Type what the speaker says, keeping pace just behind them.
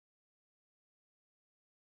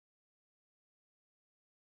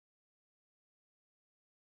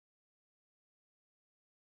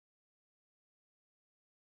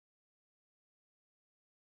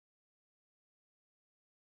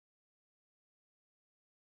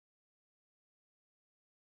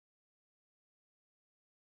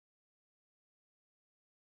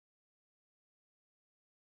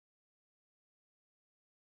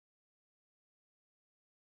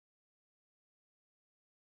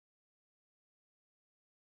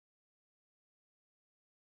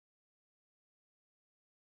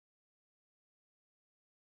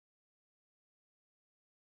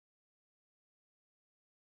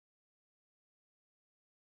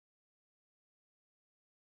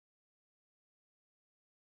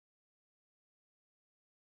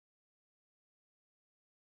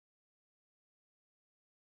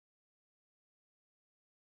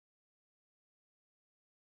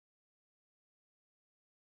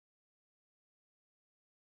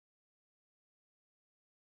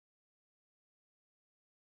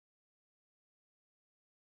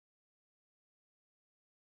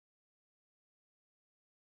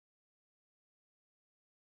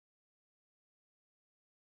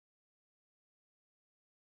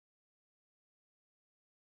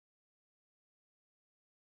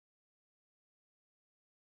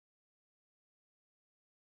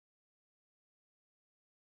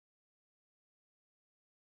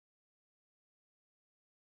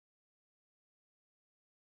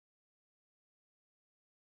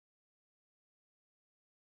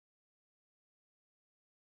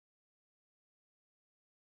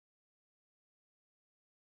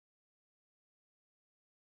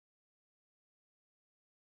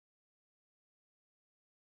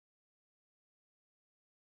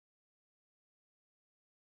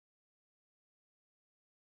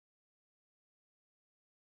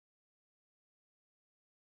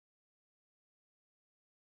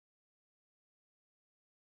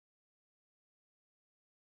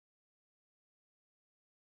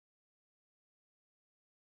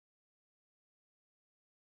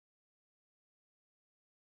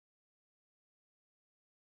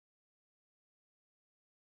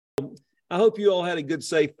I hope you all had a good,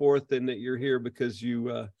 safe 4th and that you're here because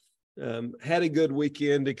you had a good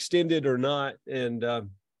weekend, extended or not, and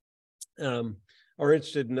are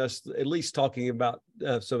interested in us at least talking about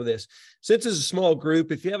some of this. Since it's a small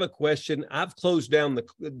group, if you have a question, I've closed down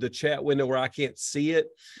the chat window where I can't see it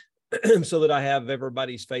so that I have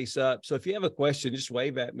everybody's face up. So if you have a question, just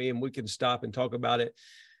wave at me and we can stop and talk about it.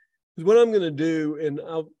 What I'm going to do, and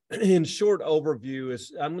in short overview,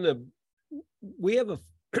 is we have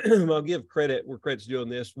I'll give credit where credit's due on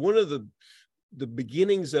this. One of the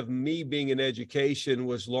beginnings of me being in education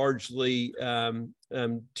was largely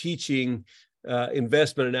teaching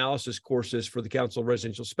investment analysis courses for the Council of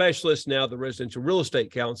Residential Specialists, now the Residential Real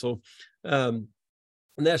Estate Council. And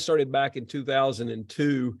that started back in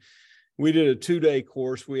 2002. We did a 2-day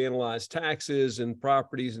course. We analyzed taxes and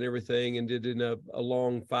properties and everything, and did in a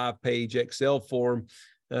long 5-page Excel form,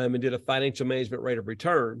 and did a financial management rate of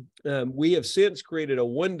return. We have since created a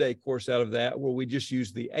 1-day course out of that where we just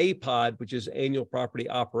use the APOD, which is annual property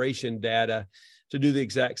operation data, to do the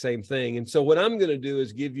exact same thing. And so what I'm going to do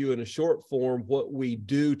is give you in a short form what we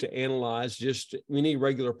do to analyze just any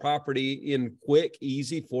regular property in quick,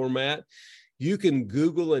 easy format. You can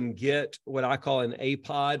Google and get what I call an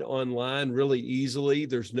APOD online really easily.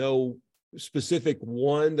 There's no specific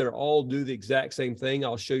one. They're all do the exact same thing.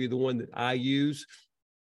 I'll show you the one that I use.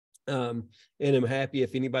 And I'm happy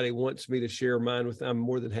if anybody wants me to share mine with, I'm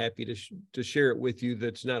more than happy to share it with you.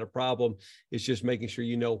 That's not a problem. It's just making sure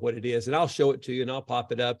you know what it is. And I'll show it to you and I'll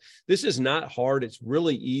pop it up. This is not hard. It's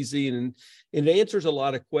really easy. And it answers a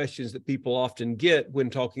lot of questions that people often get when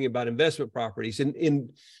talking about investment properties.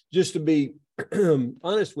 And just to be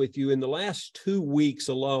honest with you, in the last 2 weeks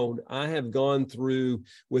alone, I have gone through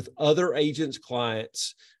with other agents'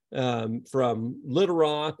 clients from Little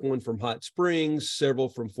Rock, one from Hot Springs, several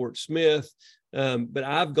from Fort Smith. But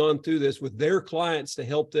I've gone through this with their clients to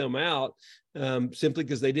help them out simply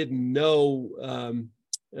because they didn't know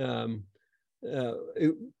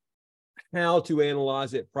how to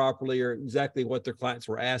analyze it properly or exactly what their clients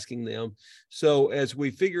were asking them. So as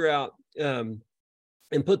we figure out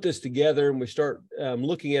and put this together and we start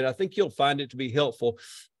looking at it, I think you'll find it to be helpful.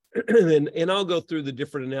 And I'll go through the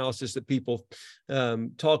different analysis that people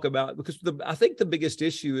talk about, because I think the biggest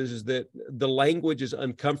issue is that the language is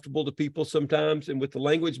uncomfortable to people sometimes. And with the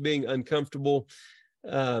language being uncomfortable,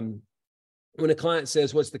 when a client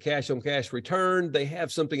says, what's the cash on cash return, they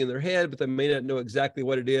have something in their head, but they may not know exactly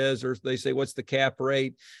what it is. Or they say, what's the cap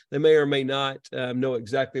rate? They may or may not know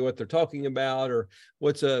exactly what they're talking about, or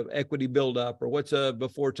what's a equity buildup, or what's a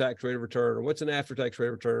before tax rate of return, or what's an after tax rate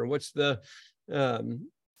of return, or what's the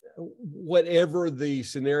whatever the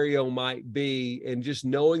scenario might be. And just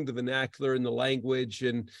knowing the vernacular and the language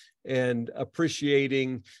and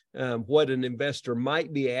appreciating what an investor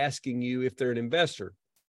might be asking you if they're an investor.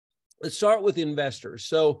 Let's start with investors.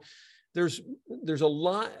 So there's a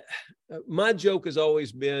lot. My joke has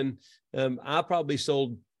always been, I probably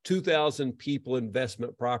sold 2,000 people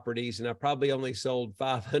investment properties, and I probably only sold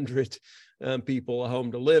 500 people a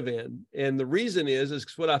home to live in. And the reason is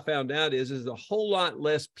what I found out is a whole lot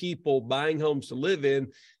less people buying homes to live in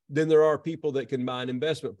than there are people that can buy an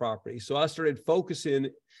investment property. So I started focusing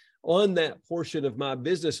on that portion of my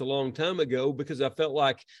business a long time ago, because I felt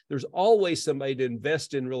like there's always somebody to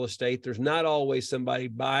invest in real estate. There's not always somebody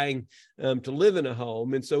buying to live in a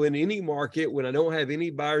home. And so in any market, when I don't have any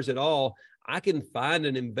buyers at all, I can find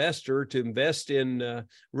an investor to invest in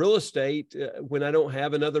real estate when I don't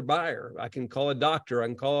have another buyer. I can call a doctor, I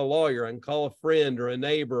can call a lawyer, I can call a friend or a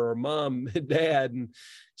neighbor or mom, dad, and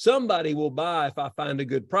somebody will buy if I find a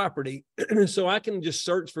good property. So I can just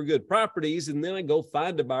search for good properties, and then I go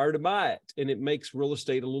find a buyer to buy it. And it makes real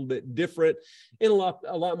estate a little bit different and a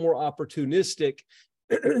lot more opportunistic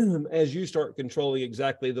as you start controlling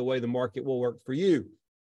exactly the way the market will work for you.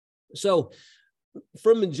 So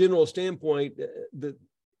from a general standpoint,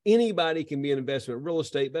 anybody can be an investment in real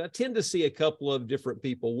estate, but I tend to see a couple of different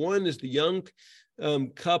people. One is the young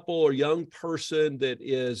couple or young person that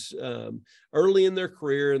is early in their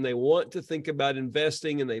career, and they want to think about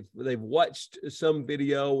investing, and they've watched some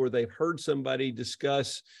video or they've heard somebody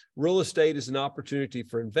discuss real estate as an opportunity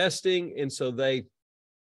for investing, and so they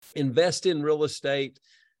invest in real estate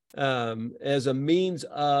as a means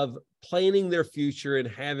of planning their future and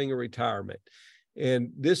having a retirement.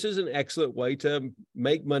 And this is an excellent way to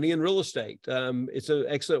make money in real estate. It's an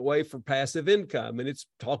excellent way for passive income, and it's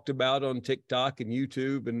talked about on TikTok and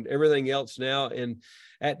YouTube and everything else now, and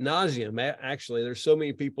ad nauseum. Actually, there's so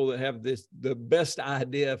many people that have the best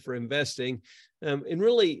idea for investing. And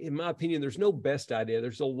really, in my opinion, there's no best idea.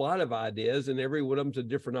 There's a lot of ideas, and every one of them's a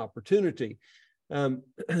different opportunity.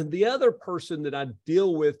 The other person that I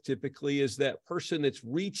deal with typically is that person that's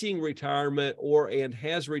reaching retirement and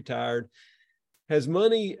has retired, has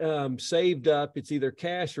money saved up. It's either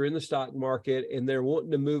cash or in the stock market, and they're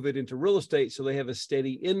wanting to move it into real estate so they have a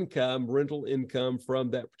steady income, rental income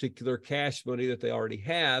from that particular cash money that they already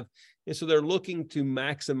have. And so they're looking to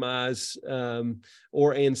maximize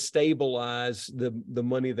and stabilize the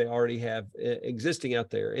money they already have existing out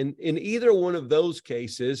there. And in either one of those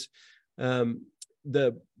cases,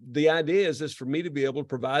 the idea is for me to be able to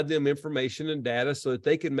provide them information and data so that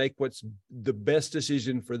they can make what's the best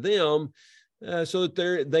decision for them, so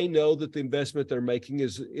that they know that the investment they're making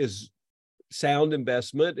is sound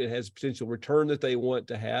investment. It has potential return that they want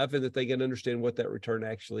to have, and that they can understand what that return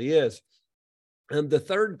actually is. And the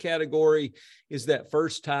third category is that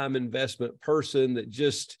first-time investment person that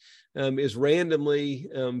just is randomly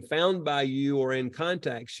found by you and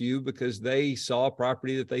contacts you because they saw a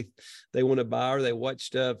property that they want to buy, or they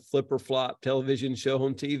watched a flip or flop television show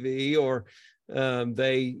on TV, or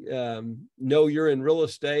they know you're in real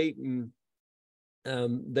estate, and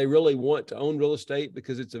they really want to own real estate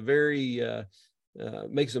because it's a very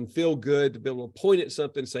makes them feel good to be able to point at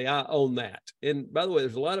something and say, I own that. And by the way,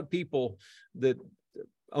 there's a lot of people that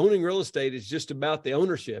owning real estate is just about the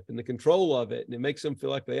ownership and the control of it. And it makes them feel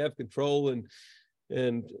like they have control.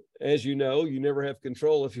 And as you know, you never have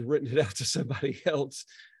control if you've written it out to somebody else.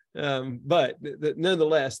 But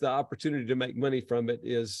nonetheless, the opportunity to make money from it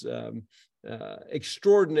is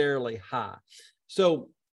extraordinarily high. So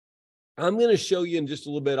I'm going to show you in just a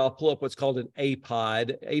little bit. I'll pull up what's called an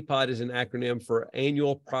APOD. APOD is an acronym for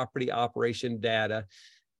Annual Property Operation Data.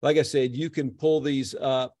 Like I said, you can pull these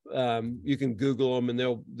up. You can Google them,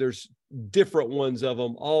 and there's different ones of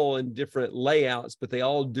them, all in different layouts, but they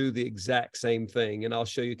all do the exact same thing. And I'll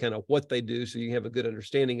show you kind of what they do so you have a good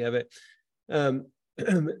understanding of it.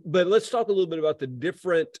 But let's talk a little bit about the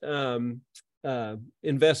different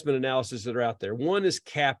investment analysis that are out there. One is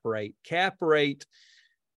cap rate. Cap rate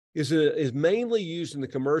is mainly used in the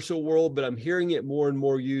commercial world, but I'm hearing it more and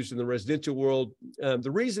more used in the residential world.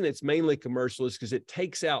 The reason it's mainly commercial is because it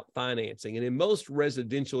takes out financing. And in most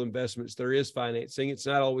residential investments, there is financing. It's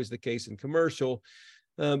not always the case in commercial,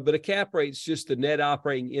 but a cap rate is just the net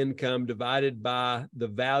operating income divided by the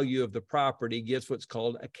value of the property gives what's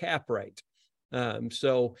called a cap rate.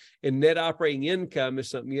 So in net operating income is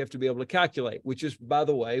something you have to be able to calculate, which is, by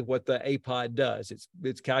the way, what the APOD does.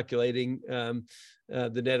 It's calculating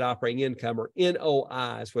the net operating income, or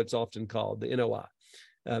NOI is what's often called, the NOI.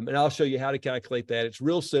 And I'll show you how to calculate that. It's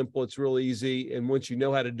real simple. It's real easy. And once you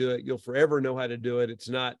know how to do it, you'll forever know how to do it. It's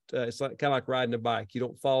not kind of like riding a bike. You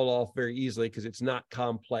don't fall off very easily because it's not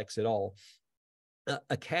complex at all.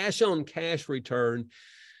 A cash on cash return,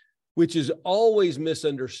 which is always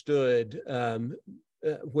misunderstood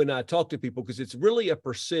when I talk to people, because it's really a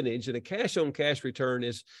percentage, and a cash on cash return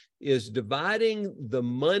is dividing the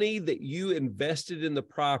money that you invested in the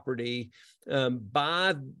property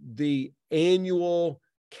by the annual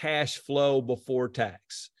cash flow before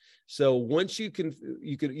tax. So once you've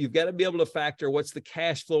got to be able to factor what's the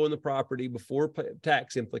cash flow in the property before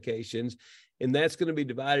tax implications. And that's going to be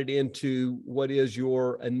divided into what is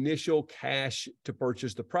your initial cash to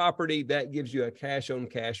purchase the property. That gives you a cash on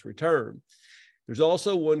cash return. There's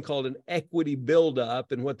also one called an equity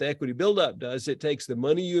buildup. And what the equity buildup does, it takes the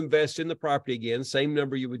money you invest in the property, again, same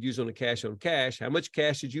number you would use on a cash on cash. How much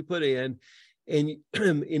cash did you put in? And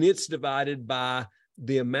it's divided by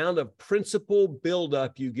the amount of principal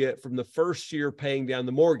buildup you get from the first year paying down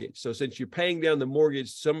the mortgage. So since you're paying down the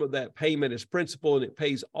mortgage, some of that payment is principal and it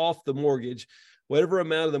pays off the mortgage. Whatever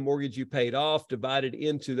amount of the mortgage you paid off divided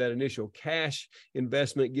into that initial cash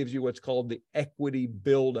investment gives you what's called the equity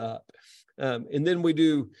buildup. And then we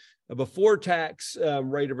do a before tax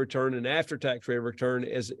rate of return and after tax rate of return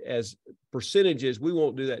as percentages. We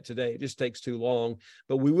won't do that today. It just takes too long,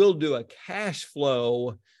 but we will do a cash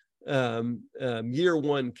flow, year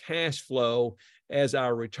one cash flow as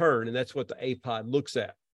our return. And that's what the APOD looks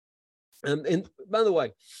at. And by the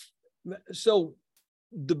way, so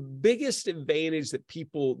the biggest advantage that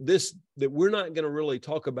that we're not going to really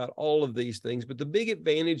talk about all of these things, but the big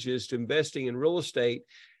advantages to investing in real estate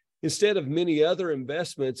instead of many other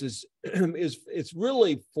investments is it's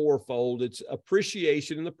really fourfold. It's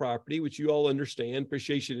appreciation in the property, which you all understand.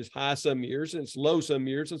 Appreciation is high some years and it's low some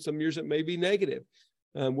years, and some years it may be negative.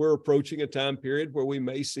 We're approaching a time period where we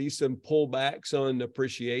may see some pullbacks on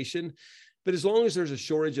appreciation. But as long as there's a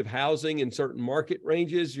shortage of housing in certain market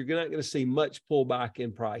ranges, you're not going to see much pullback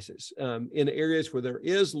in prices. In areas where there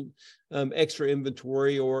is extra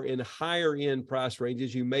inventory or in higher end price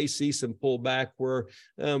ranges, you may see some pullback where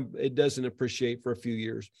it doesn't appreciate for a few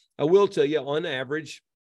years. I will tell you, on average,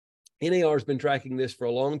 NAR has been tracking this for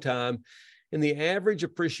a long time, and the average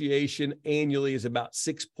appreciation annually is about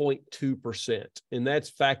 6.2%, and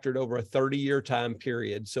that's factored over a 30-year time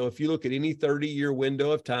period. So if you look at any 30-year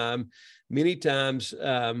window of time, many times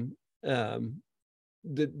when I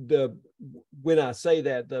say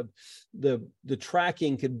that, the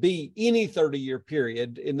tracking could be any 30-year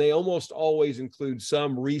period, and they almost always include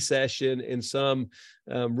some recession and some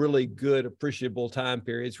really good appreciable time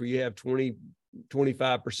periods where you have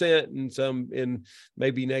 25% and some in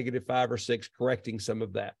maybe -5 or 6, correcting some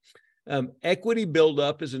of that. Equity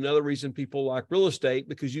buildup is another reason people like real estate,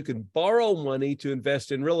 because you can borrow money to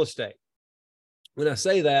invest in real estate. When I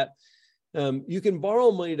say that, you can borrow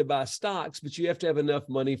money to buy stocks, but you have to have enough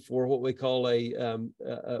money for what we call a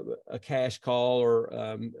cash call or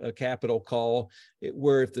a capital call,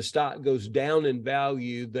 where if the stock goes down in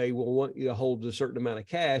value, they will want you to hold a certain amount of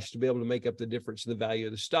cash to be able to make up the difference in the value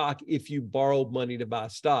of the stock if you borrowed money to buy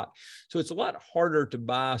stock. So it's a lot harder to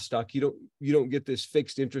buy stock. You don't get this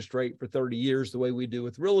fixed interest rate for 30 years the way we do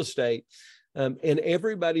with real estate. And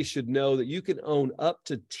everybody should know that you can own up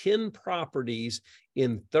to 10 properties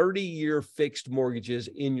in 30-year fixed mortgages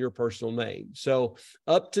in your personal name. So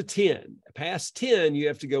up to 10. Past 10, you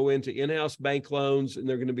have to go into in-house bank loans, and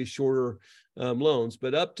they're going to be shorter loans.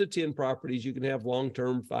 But up to 10 properties, you can have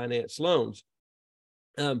long-term finance loans.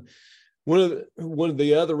 One of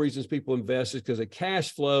the other reasons people invest is because of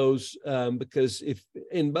cash flows, because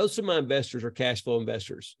most of my investors are cash flow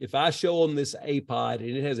investors. If I show them this APOD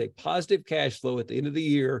and it has a positive cash flow at the end of the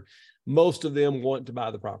year, most of them want to buy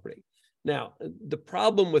the property. Now, the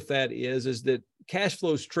problem with that is that cash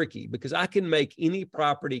flow is tricky, because I can make any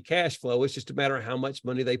property cash flow. It's just a matter of how much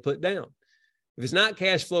money they put down. If it's not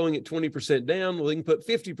cash flowing at 20% down, well, they can put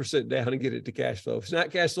 50% down and get it to cash flow. If it's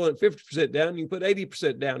not cash flowing at 50% down, you can put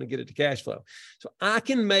 80% down and get it to cash flow. So I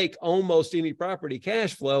can make almost any property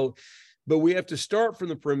cash flow, but we have to start from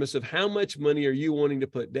the premise of how much money are you wanting to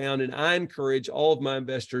put down? And I encourage all of my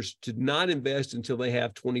investors to not invest until they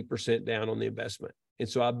have 20% down on the investment. And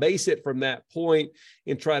so I base it from that point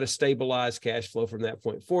and try to stabilize cash flow from that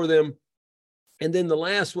point for them. And then the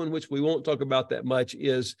last one, which we won't talk about that much,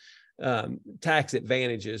 is tax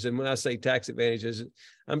advantages. And when I say tax advantages,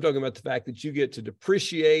 I'm talking about the fact that you get to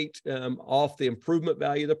depreciate off the improvement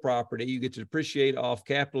value of the property. You get to depreciate off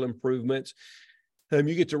capital improvements.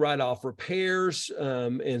 You get to write off repairs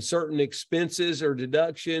and certain expenses or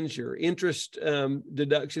deductions. Your interest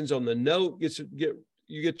deductions on the note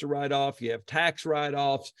you get to write off. You have tax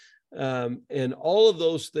write-offs. And all of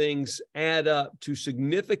those things add up to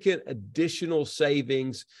significant additional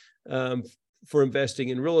savings for investing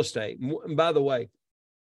in real estate. And by the way,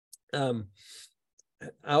 I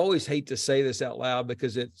always hate to say this out loud,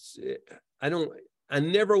 because I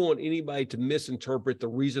never want anybody to misinterpret the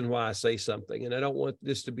reason why I say something. And I don't want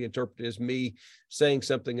this to be interpreted as me saying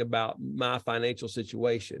something about my financial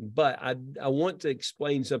situation. But I want to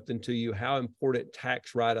explain something to you, how important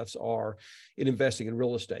tax write-offs are in investing in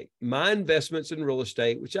real estate. My investments in real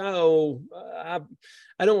estate, which I don't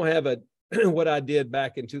have what I did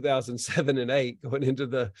back in 2007 and 8 going into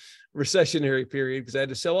the recessionary period, because I had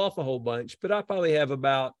to sell off a whole bunch, but I probably have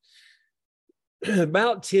about 10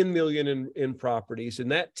 million in properties.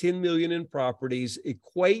 And that 10 million in properties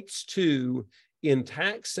equates to, in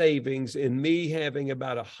tax savings, in me having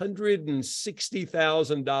about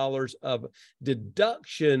 $160,000 of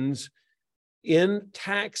deductions in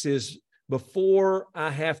taxes before I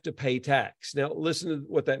have to pay tax. Now, listen to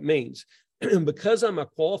what that means. Because I'm a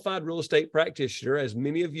qualified real estate practitioner, as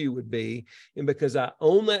many of you would be, and because I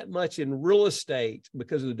own that much in real estate,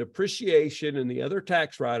 because of the depreciation and the other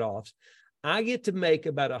tax write-offs, I get to make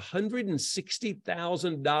about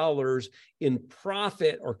 $160,000 in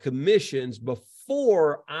profit or commissions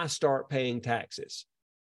before I start paying taxes,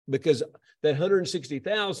 because that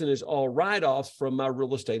 $160,000 is all write-offs from my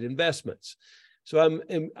real estate investments. So I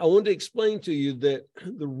want to explain to you that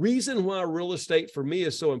the reason why real estate for me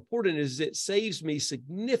is so important is it saves me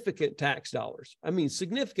significant tax dollars. I mean,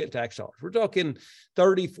 significant tax dollars. We're talking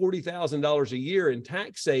 $30,000, $40,000 a year in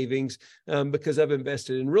tax savings because I've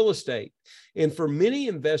invested in real estate. And for many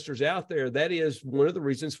investors out there, that is one of the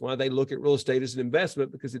reasons why they look at real estate as an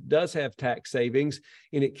investment, because it does have tax savings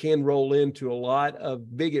and it can roll into a lot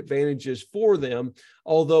of big advantages for them.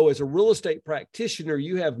 Although as a real estate practitioner,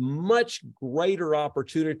 you have much greater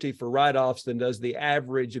opportunity for write-offs than does the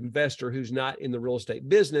average investor who's not in the real estate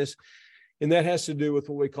business. And that has to do with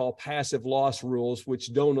what we call passive loss rules, which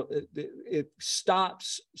it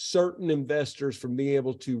stops certain investors from being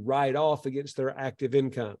able to write off against their active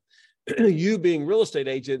income. You being real estate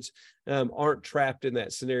agents aren't trapped in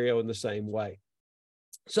that scenario in the same way.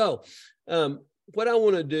 So what I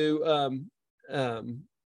want to do,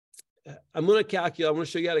 I'm going to calculate. I want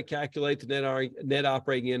to show you how to calculate the net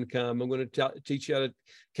operating income. I'm going to teach you how to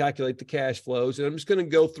calculate the cash flows, and I'm just going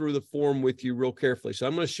to go through the form with you real carefully. So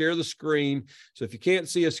I'm going to share the screen. So if you can't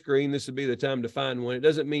see a screen, this would be the time to find one. It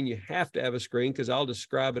doesn't mean you have to have a screen because I'll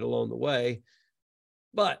describe it along the way.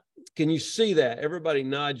 But can you see that? Everybody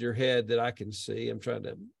nod your head that I can see. I'm trying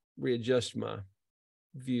to readjust my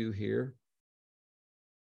view here.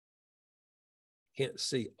 Can't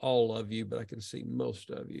see all of you, but I can see most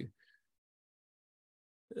of you.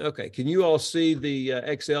 Okay, can you all see the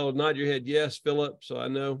Excel? Nod your head yes, Philip, so I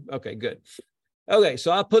know. Okay, good. Okay, so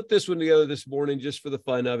I put this one together this morning just for the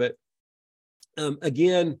fun of it.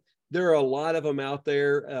 Again, there are a lot of them out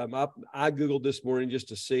there. I Googled this morning just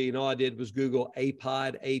to see, and all I did was Google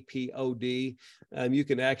APOD, A-P-O-D. You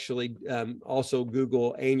can actually also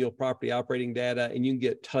Google annual property operating data, and you can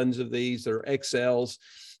get tons of these. They're Excels.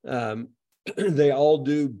 They all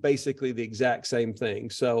do basically the exact same thing.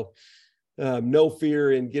 So no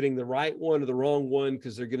fear in getting the right one or the wrong one,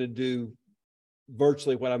 because they're going to do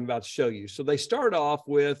virtually what I'm about to show you. So they start off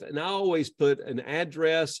with, and I always put an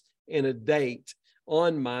address and a date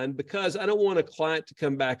on mine, because I don't want a client to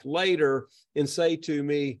come back later and say to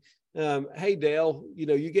me, hey, Dale,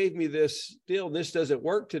 you gave me this deal and this doesn't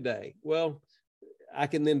work today. Well, I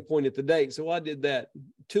can then point at the date. So I did that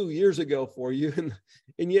 2 years ago for you.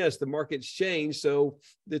 And yes, the market's changed. So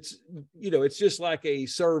it's just like a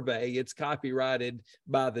survey. It's copyrighted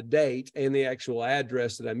by the date and the actual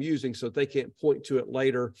address that I'm using, so they can't point to it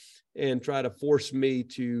later and try to force me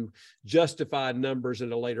to justify numbers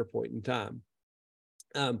at a later point in time.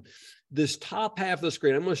 This top half of the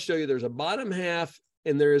screen, I'm going to show you there's a bottom half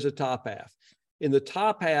and there is a top half. And the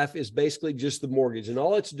top half is basically just the mortgage, and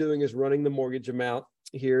all it's doing is running the mortgage amount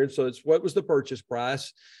here. And so it's what was the purchase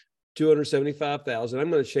price, $275,000. I'm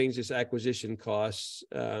going to change this acquisition costs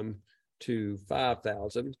to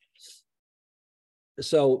 $5,000.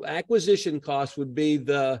 So acquisition costs would be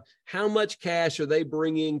how much cash are they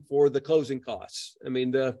bringing for the closing costs? I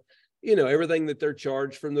mean, everything that they're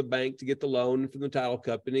charged from the bank to get the loan, from the title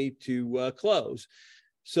company to close.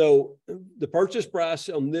 So the purchase price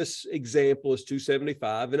on this example is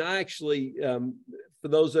 $275,000. And I actually, for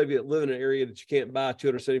those of you that live in an area that you can't buy a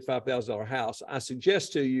 $275,000 house, I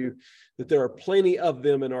suggest to you that there are plenty of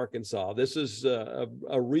them in Arkansas. This is a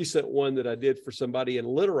recent one that I did for somebody in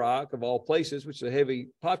Little Rock, of all places, which is a heavy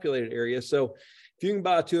populated area. So if you can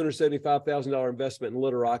buy a $275,000 investment in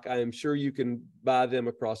Little Rock, I am sure you can buy them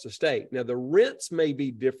across the state. Now, the rents may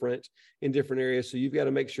be different in different areas, so you've got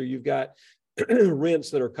to make sure you've got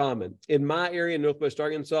rents that are common. In my area in Northwest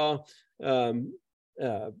Arkansas, some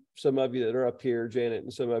of you that are up here, Janet,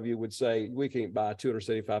 and some of you would say, we can't buy a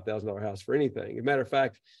 $275,000 house for anything. As a matter of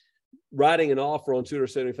fact, writing an offer on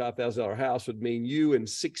 $275,000 house would mean you and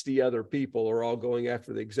 60 other people are all going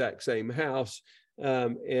after the exact same house.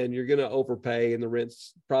 And you're going to overpay, and the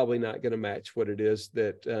rent's probably not going to match what it is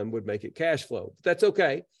that would make it cash flow. But that's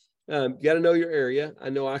okay. You got to know your area. I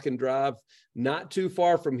know I can drive not too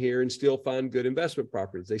far from here and still find good investment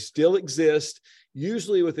properties. They still exist,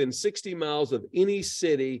 usually within 60 miles of any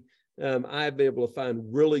city. I've been able to find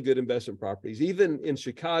really good investment properties. Even in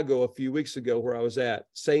Chicago a few weeks ago where I was at,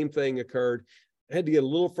 same thing occurred. I had to get a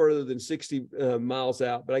little further than 60 miles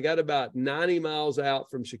out, but I got about 90 miles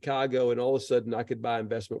out from Chicago, and all of a sudden I could buy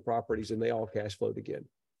investment properties and they all cash flowed again.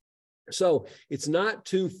 So it's not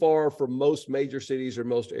too far from most major cities or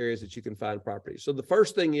most areas that you can find properties. So the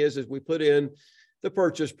first thing is we put in the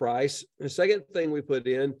purchase price. The second thing we put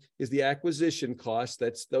in is the acquisition cost.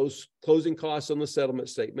 That's those closing costs on the settlement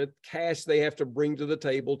statement, cash they have to bring to the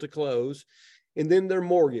table to close, and then their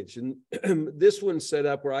mortgage. And this one's set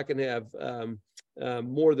up where I can have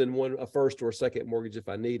more than a first or a second mortgage if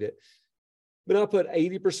I need it. But I'll put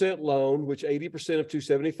 80% loan, which 80% of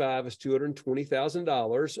 $275,000 is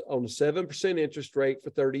 $220,000 on a 7% interest rate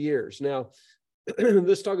for 30 years. Now,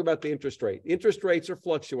 let's talk about the interest rate. Interest rates are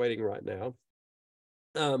fluctuating right now.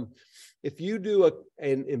 If you do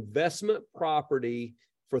an investment property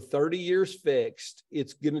for 30 years fixed,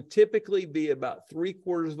 it's going to typically be about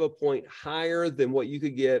 3/4 of a point higher than what you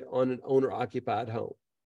could get on an owner-occupied home.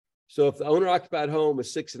 So if the owner-occupied home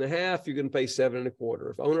is 6.5, you're going to pay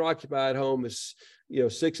 7.25. If owner-occupied home is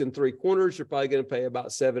 6 3/4, you're probably going to pay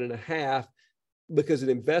about 7.5, because an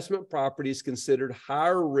investment property is considered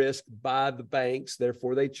higher risk by the banks.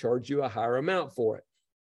 Therefore, they charge you a higher amount for it.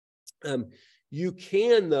 You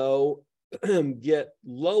can, though, get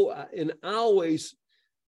low. And I always,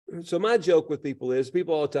 so my joke with people is,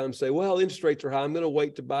 people all the time say, well, interest rates are high, I'm going to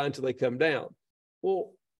wait to buy until they come down.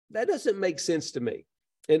 Well, that doesn't make sense to me.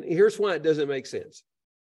 And here's why it doesn't make sense.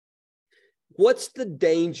 What's the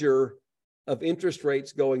danger of interest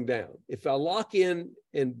rates going down? If I lock in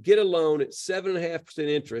and get a loan at 7.5%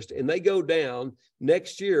 interest and they go down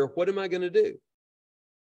next year, what am I going to do?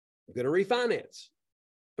 I'm going to refinance.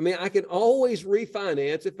 I mean, I can always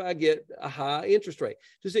refinance if I get a high interest rate.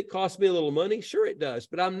 Does it cost me a little money? Sure, it does.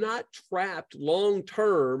 But I'm not trapped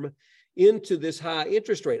long-term into this high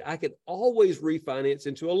interest rate. I can always refinance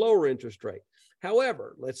into a lower interest rate.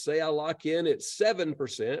 However, let's say I lock in at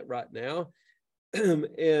 7% right now,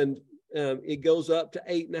 and it goes up to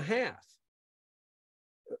 8.5%.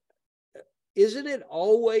 Isn't it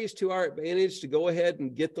always to our advantage to go ahead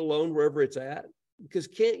and get the loan wherever it's at? Because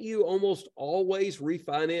can't you almost always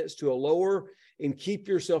refinance to a lower and keep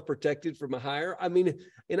yourself protected from a higher? I mean,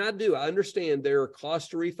 and I understand there are costs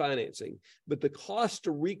to refinancing, but the cost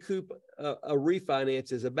to recoup a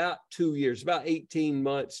refinance is about 2 years, about 18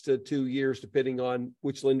 months to 2 years, depending on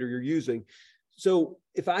which lender you're using. So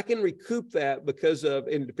if I can recoup that because of,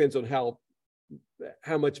 and it depends on how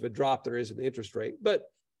much of a drop there is in the interest rate, but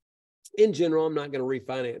in general, I'm not going to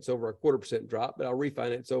refinance over a 0.25% drop, but I'll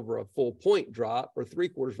refinance over a full point drop or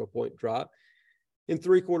 3/4 point drop. In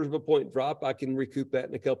 3/4 point drop, I can recoup that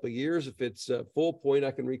in a couple of years. If it's a full point,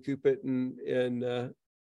 I can recoup it in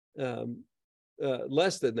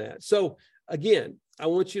less than that. So again, I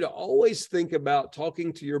want you to always think about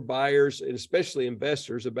talking to your buyers and especially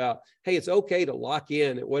investors about, hey, it's okay to lock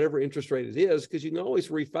in at whatever interest rate it is, because you can always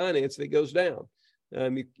refinance if it goes down.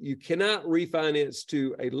 You cannot refinance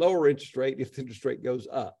to a lower interest rate if the interest rate goes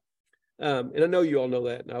up. And I know you all know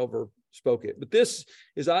that, and I overspoke it. But this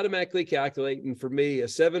is automatically calculating for me a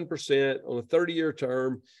 7% on a 30-year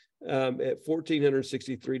term at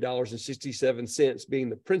 $1,463.67 being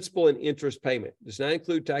the principal and interest payment. Does not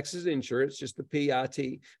include taxes and insurance, just the PI,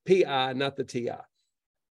 not the TI.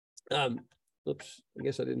 Oops, I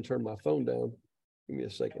guess I didn't turn my phone down. Give me a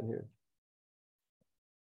second here.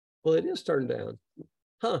 Well, it is turned down.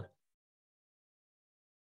 Huh.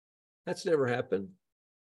 That's never happened.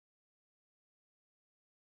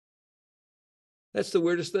 That's the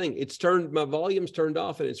weirdest thing. It's turned, my volume's turned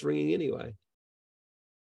off and it's ringing anyway.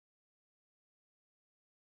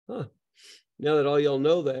 Huh. Now that all y'all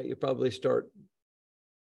know that, you'll probably start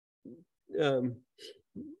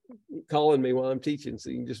calling me while I'm teaching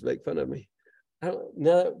so you can just make fun of me. Now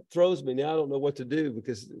that throws me. Now I don't know what to do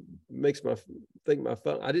because it makes my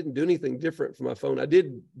phone. I didn't do anything different for my phone. I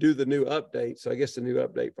did do the new update, so I guess the new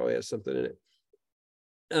update probably has something in it.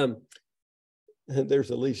 And there's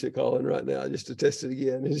Alicia calling right now just to test it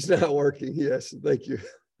again. It's not working. Yes, thank you,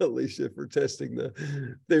 Alicia, for testing the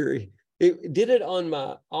theory. It did it on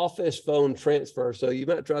my office phone transfer, so you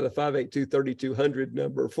might try the 582-3200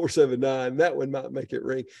 number, 479. That one might make it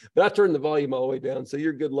ring. But I turned the volume all the way down, so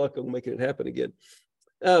you're good luck on making it happen again.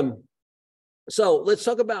 So let's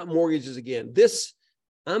talk about mortgages again.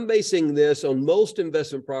 I'm basing this on most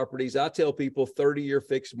investment properties. I tell people 30-year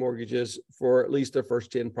fixed mortgages for at least their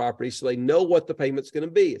first 10 properties so they know what the payment's going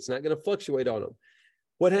to be. It's not going to fluctuate on them.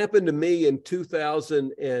 What happened to me in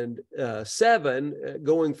 2007,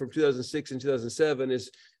 going from 2006 and 2007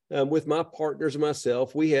 is with my partners and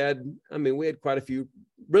myself, we had quite a few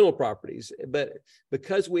rental properties, but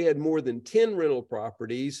because we had more than 10 rental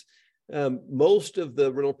properties, most of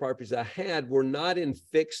the rental properties I had were not in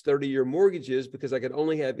fixed 30-year mortgages because I could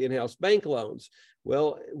only have in-house bank loans.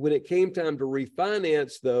 Well, when it came time to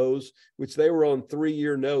refinance those, which they were on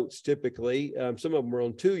 3-year notes typically, some of them were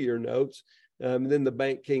on 2-year notes, then the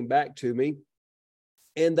bank came back to me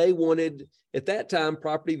and they wanted, at that time,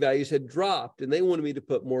 property values had dropped and they wanted me to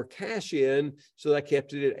put more cash in. So I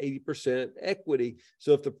kept it at 80% equity.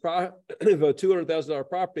 So if a $200,000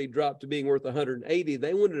 property dropped to being worth $180,000,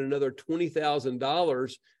 they wanted another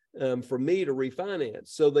 $20,000 for me to refinance.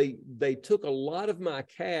 So they took a lot of my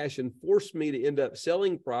cash and forced me to end up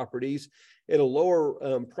selling properties at a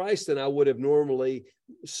lower price than I would have normally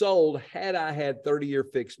sold had I had 30-year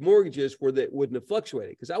fixed mortgages where that wouldn't have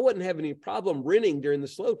fluctuated, because I wouldn't have any problem renting during the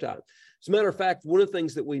slow time. As a matter of fact, one of the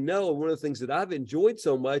things that we know, and one of the things that I've enjoyed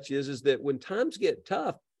so much is that when times get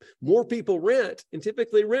tough, more people rent and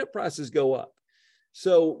typically rent prices go up.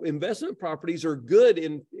 So investment properties are good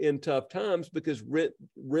in tough times because rent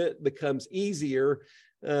becomes easier.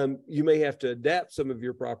 You may have to adapt some of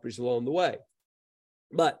your properties along the way.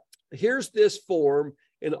 But here's this form,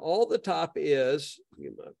 and all the top is,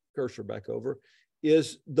 get my cursor back over,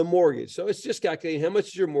 is the mortgage. So it's just calculating how much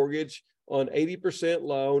is your mortgage, on 80%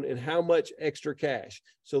 loan and how much extra cash.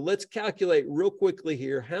 So let's calculate real quickly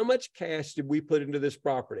here. How much cash did we put into this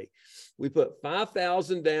property? We put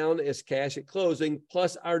 $5,000 down as cash at closing,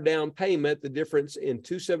 plus our down payment, the difference in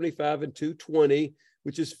 $275 and $220,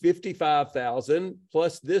 which is $55,000,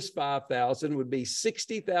 plus this $5,000 would be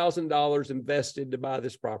 $60,000 invested to buy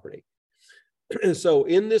this property. So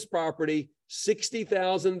in this property,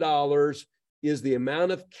 $60,000 is the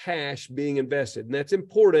amount of cash being invested. And that's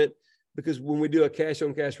important because when we do a cash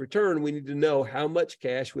on cash return, we need to know how much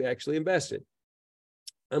cash we actually invested.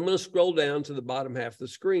 I'm going to scroll down to the bottom half of the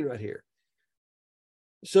screen right here.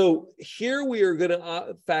 So here we are going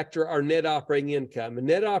to factor our net operating income. And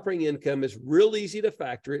net operating income is real easy to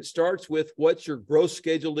factor. It starts with what's your gross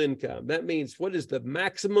scheduled income. That means what is the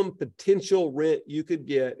maximum potential rent you could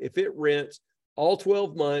get if it rents all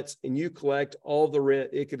 12 months and you collect all the rent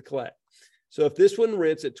it could collect. So if this one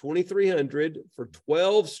rents at $2,300 for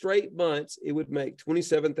 12 straight months, it would make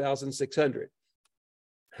 $27,600.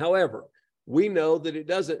 However, we know that it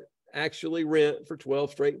doesn't actually rent for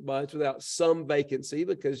 12 straight months without some vacancy,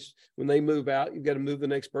 because when they move out, you've got to move the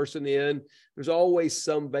next person in. There's always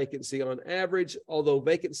some vacancy on average, although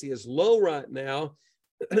vacancy is low right now.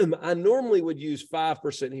 I normally would use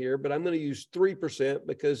 5% here, but I'm going to use 3%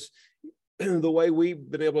 because the way we've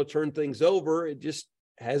been able to turn things over, it just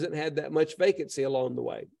hasn't had that much vacancy along the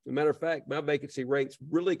way. As a matter of fact, my vacancy rate's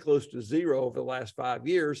really close to zero over the last 5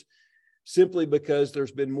 years, simply because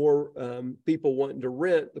there's been more people wanting to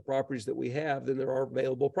rent the properties that we have than there are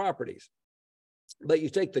available properties. But you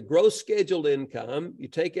take the gross scheduled income, you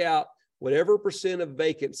take out whatever percent of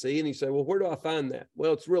vacancy, and you say, well, where do I find that?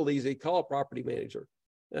 Well, it's real easy. Call a property manager.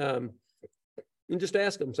 And just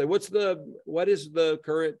ask them, say, what is the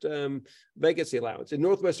current vacancy allowance? In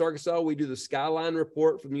Northwest Arkansas, we do the Skyline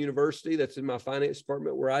report from the university. That's in my finance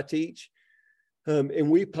department where I teach. And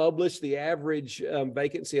we publish the average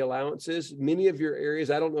vacancy allowances. Many of your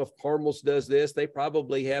areas, I don't know if Carmel's does this. They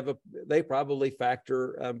probably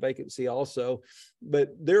factor vacancy also. But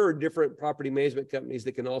there are different property management companies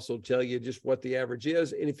that can also tell you just what the average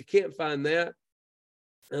is. And if you can't find that,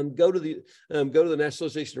 go to the National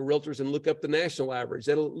Association of Realtors and look up the national average.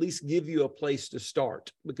 That'll at least give you a place to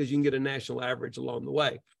start, because you can get a national average along the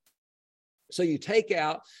way. So you take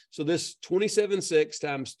out, so this 27.6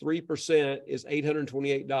 times 3% is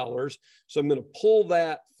 $828. So I'm going to pull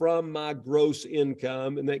that from my gross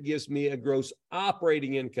income, and that gives me a gross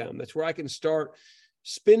operating income. That's where I can start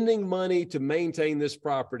spending money to maintain this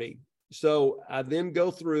property. So I then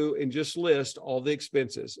go through and just list all the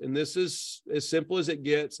expenses. And this is as simple as it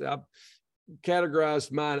gets. I've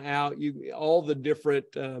categorized mine out. All the different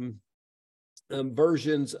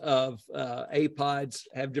versions of APODs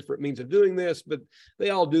have different means of doing this, but they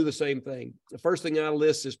all do the same thing. The first thing I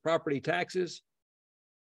list is property taxes.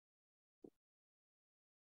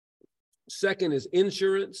 Second is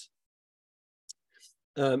insurance.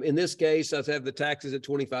 In this case, I have the taxes at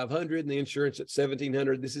 $2,500 and the insurance at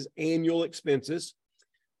 $1,700. This is annual expenses.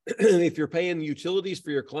 If you're paying utilities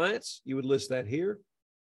for your clients, you would list that here.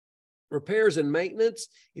 Repairs and maintenance.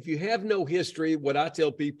 If you have no history, what I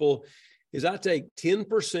tell people is I take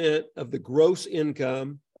 10% of the gross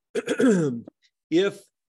income if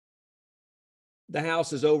the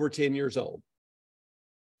house is over 10 years old.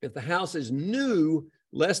 If the house is new,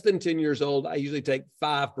 less than 10 years old, I usually take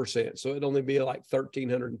 5%. So it'd only be like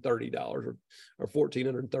 $1,330 or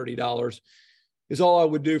 $1,430 is all I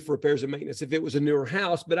would do for repairs and maintenance if it was a newer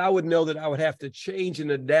house. But I would know that I would have to change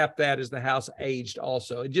and adapt that as the house aged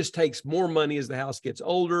also. It just takes more money as the house gets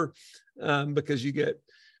older because you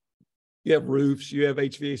have roofs, you have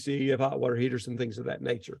HVAC, you have hot water heaters and things of that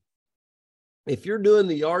nature. If you're doing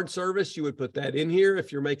the yard service, you would put that in here.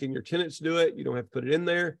 If you're making your tenants do it, you don't have to put it in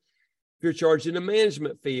there. If you're charging a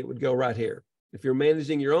management fee, it would go right here. If you're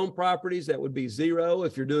managing your own properties, that would be $0.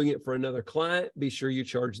 If you're doing it for another client, be sure you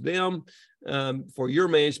charge them for your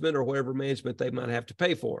management or whatever management they might have to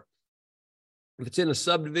pay for. If it's in a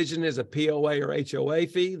subdivision as a POA or HOA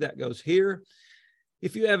fee, that goes here.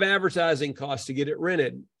 If you have advertising costs to get it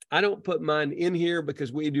rented, I don't put mine in here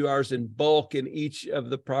because we do ours in bulk, and each of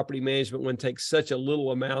the property management one takes such a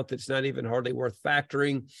little amount that's not even hardly worth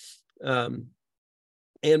factoring.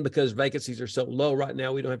 And because vacancies are so low right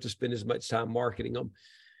now, we don't have to spend as much time marketing them.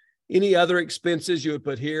 Any other expenses you would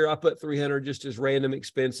put here, I put $300 just as random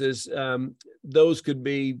expenses. Those could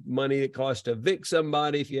be money it costs to evict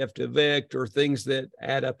somebody if you have to evict, or things that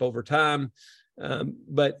add up over time.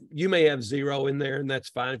 But you may have $0 in there, and that's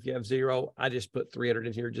fine if you have $0. I just put $300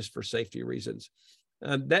 in here just for safety reasons.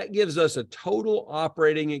 That gives us a total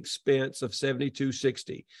operating expense of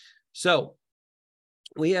 $72.60. So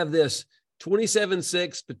we have this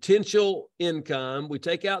 27.6 potential income. We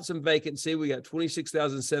take out some vacancy. We got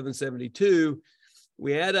 26,772.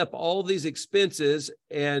 We add up all these expenses,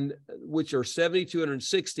 and which are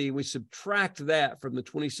 7,260. We subtract that from the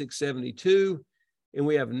 2672, and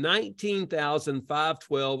we have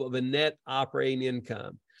 19,512 of a net operating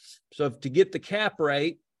income. So to get the cap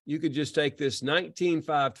rate, you could just take this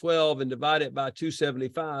 19,512 and divide it by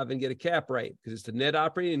 275 and get a cap rate, because it's the net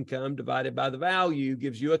operating income divided by the value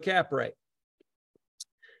gives you a cap rate.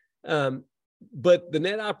 But the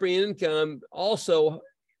net operating income also,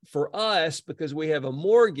 for us, because we have a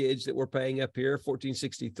mortgage that we're paying up here,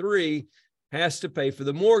 1,463, has to pay for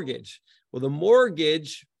the mortgage. Well, the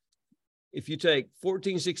mortgage, if you take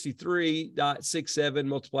 1,463.67,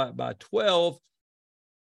 multiply it by 12,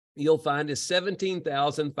 you'll find is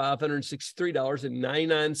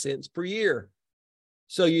 $17,563.99 per year.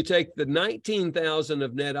 So you take the $19,000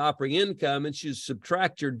 of net operating income and you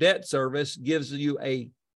subtract your debt service, gives you a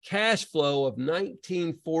cash flow of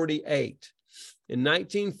 $1,948. And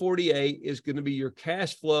 $1,948 is going to be your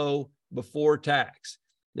cash flow before tax.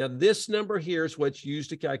 Now, this number here is what's used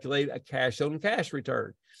to calculate a cash-on-cash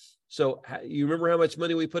return. So you remember how much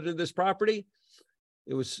money we put into this property?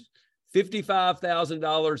 It was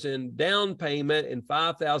 $55,000 in down payment and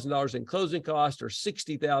 $5,000 in closing costs, or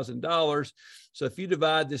 $60,000. So if you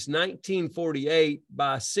divide this 1948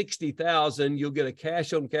 by 60,000, you'll get a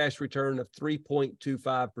cash-on-cash return of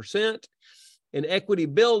 3.25%. And equity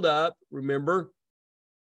buildup, remember,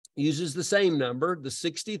 uses the same number, the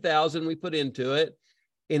 60,000 we put into it,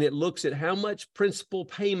 and it looks at how much principal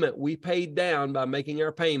payment we paid down by making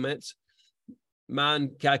our payments.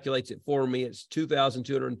 Mine calculates it for me. It's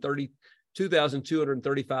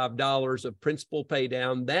 $2,235 of principal pay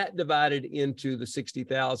down. That divided into the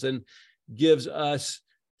 60,000 gives us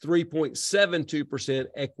 3.72%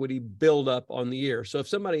 equity buildup on the year. So if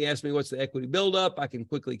somebody asks me what's the equity buildup, I can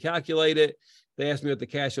quickly calculate it. They ask me what the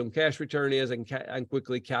cash-on-cash return is, I can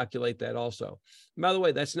quickly calculate that also. And by the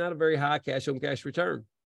way, that's not a very high cash-on-cash return.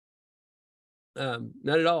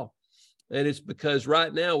 Not at all. And it's because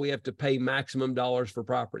right now we have to pay maximum dollars for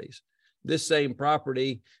properties. This same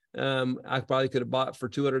property, I probably could have bought for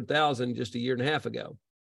 $200,000 just a year and a half ago.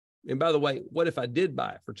 And by the way, what if I did buy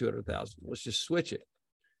it for $200,000? Let's just switch it.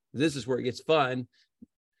 This is where it gets fun,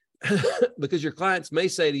 because your clients may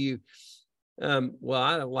say to you, well,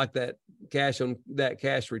 I don't like that cash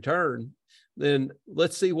return. Then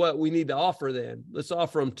let's see what we need to offer then. Let's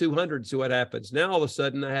offer them 200, see what happens. Now, all of a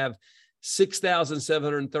sudden I have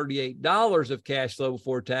 $6,738 of cash flow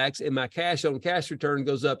before tax, and my cash on cash return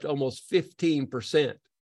goes up to almost 15%,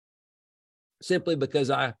 simply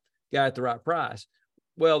because I got it the right price.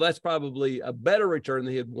 Well, that's probably a better return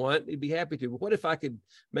than he'd want. He'd be happy to. But what if I could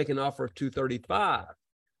make an offer of 235?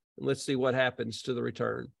 And let's see what happens to the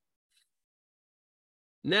return.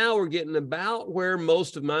 Now we're getting about where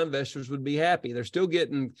most of my investors would be happy. They're still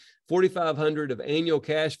getting $4,500 of annual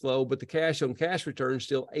cash flow, but the cash on cash return is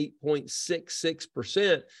still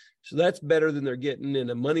 8.66%. So that's better than they're getting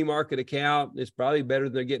in a money market account. It's probably better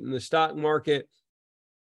than they're getting in the stock market.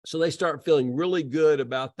 So they start feeling really good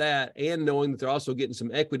about that, and knowing that they're also getting some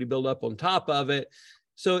equity build up on top of it.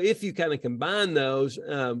 So if you kind of combine those,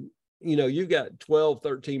 you've got 12,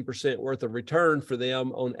 13% worth of return for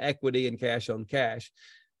them on equity and cash on cash.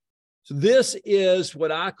 So this is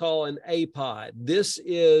what I call an A-pod. This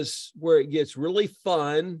is where it gets really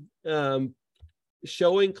fun,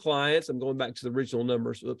 showing clients. I'm going back to the original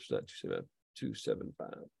numbers. Oops, not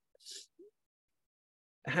 275.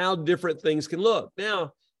 How different things can look.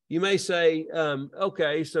 Now, you may say,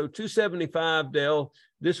 okay, so 275, Dale,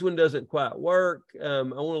 this one doesn't quite work. I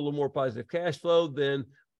want a little more positive cash flow. Then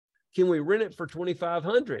can we rent it for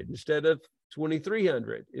 $2,500 instead of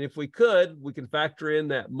 $2,300? And if we could, we can factor in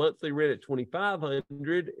that monthly rent at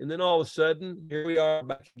 $2,500. And then all of a sudden, here we are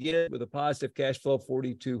back again with a positive cash flow of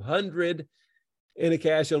 $4,200 and a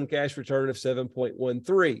cash on cash return of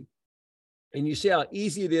 7.13. And you see how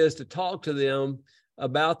easy it is to talk to them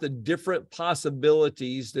about the different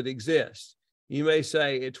possibilities that exist. You may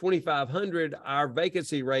say at $2,500, our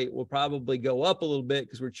vacancy rate will probably go up a little bit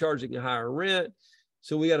because we're charging a higher rent.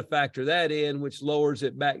 So we got to factor that in, which lowers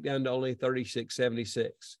it back down to only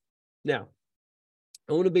 $3,676. Now,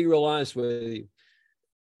 I want to be real honest with you.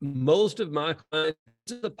 Most of my clients,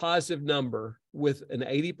 this is a positive number with an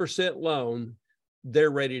 80% loan, they're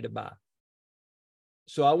ready to buy.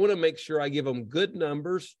 So I want to make sure I give them good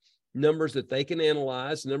numbers that they can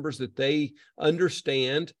analyze, numbers that they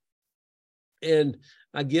understand. And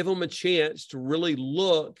I give them a chance to really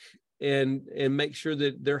look and make sure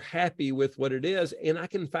that they're happy with what it is. And I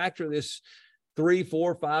can factor this 3,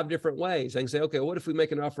 4, 5 different ways. I can say, okay, what if we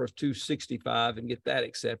make an offer of 265 and get that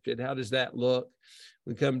accepted? How does that look?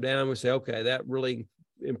 We come down, we say, okay, that really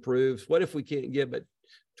improves. What if we can't get but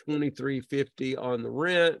 2350 on the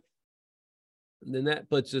rent? And then that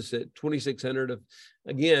puts us at 2600 of,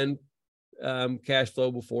 again, cash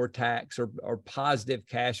flow before tax, or positive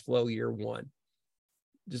cash flow year one.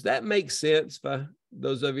 Does that make sense for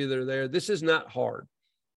those of you that are there? This is not hard.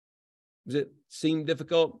 Does it seem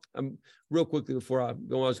difficult? Real quickly before I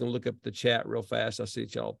go on, I was going to look up the chat real fast. I see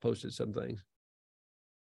that y'all posted some things.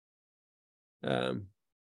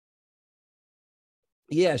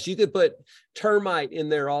 Yes, you could put termite in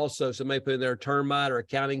there also. Somebody put in there termite or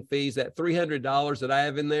accounting fees. That $300 that I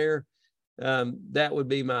have in there, that would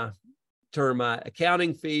be my termite.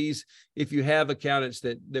 Accounting fees, if you have accountants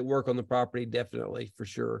that work on the property, definitely, for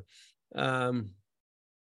sure.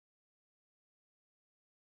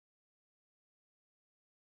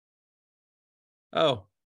 Oh,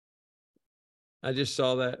 I just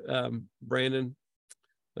saw that, Brandon.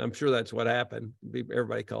 I'm sure that's what happened.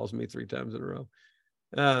 Everybody calls me 3 times in a row.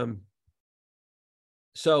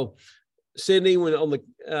 So Sydney, when on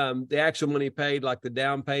the actual money paid, like the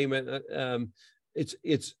down payment,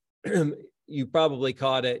 it's you probably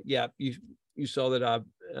caught it. Yeah, you saw that I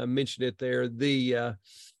mentioned it there.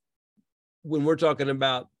 When we're talking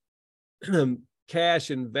about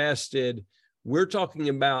cash invested, we're talking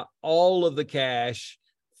about all of the cash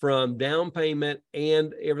from down payment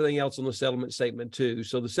and everything else on the settlement statement too.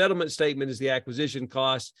 So the settlement statement is the acquisition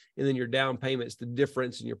cost, and then your down payment is the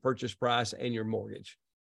difference in your purchase price and your mortgage.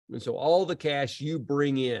 And so all the cash you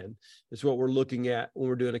bring in is what we're looking at when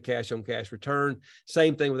we're doing a cash on cash return.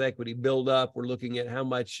 Same thing with equity buildup. We're looking at how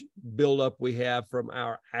much buildup we have from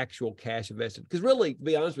our actual cash invested. Because really, to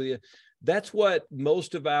be honest with you, that's what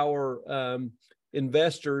most of our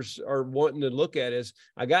investors are wanting to look at is,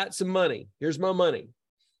 I got some money. Here's my money.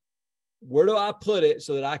 Where do I put it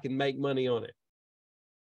so that I can make money on it?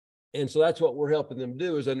 And so that's what we're helping them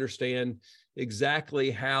do, is understand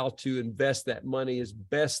exactly how to invest that money as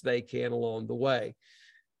best they can along the way,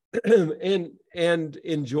 and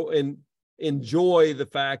enjoy the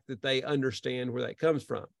fact that they understand where that comes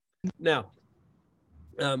from. Now,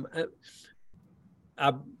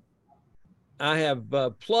 I have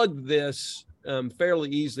plugged this fairly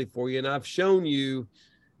easily for you, and I've shown you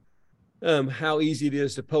how easy it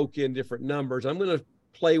is to poke in different numbers. I'm going to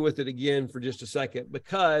play with it again for just a second,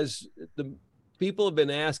 because the people have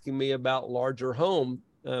been asking me about larger home.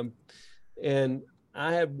 And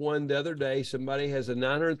I had one the other day. Somebody has a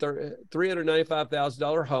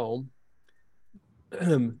 $395,000 home.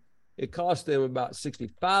 It cost them about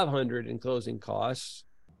 $6,500 in closing costs.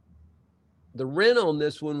 The rent on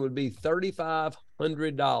this one would be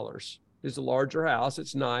 $3,500. It's a larger house.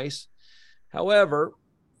 It's nice. However,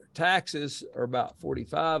 taxes are about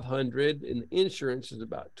 $4,500, and insurance is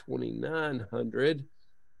about $2,900.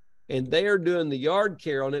 And they are doing the yard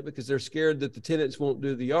care on it because they're scared that the tenants won't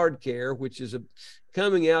do the yard care, which is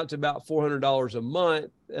coming out to about $400 a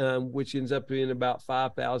month, which ends up being about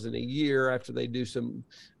 $5,000 a year after they do some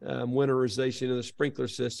winterization of the sprinkler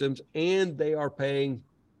systems. And they are paying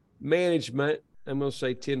management, I'm going to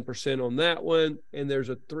say 10% on that one. And there's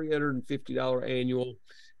a $350 annual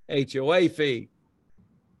HOA fee.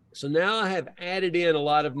 So now I have added in a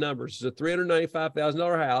lot of numbers. It's a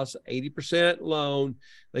 $395,000 house, 80% loan.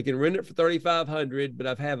 They can rent it for $3,500, but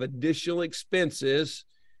I have additional expenses.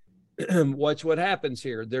 Watch what happens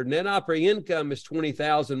here. Their net operating income is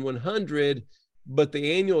 $20,100, but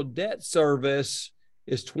the annual debt service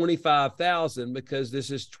is $25,000, because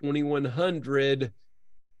this is $2,100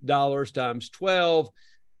 times 12.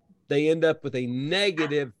 They end up with a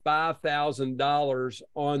negative $5,000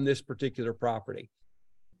 on this particular property.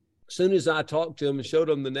 As soon as I talked to them and showed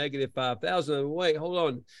them the negative 5,000, wait, hold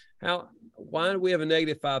on. Why do we have a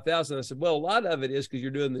negative 5,000? I said, well, a lot of it is because you're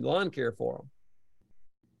doing the lawn care for them.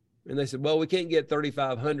 And they said, well, we can't get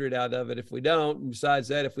 3,500 out of it if we don't. And besides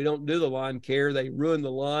that, if we don't do the lawn care, they ruin the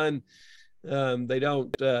lawn. They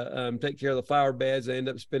don't take care of the flower beds. They end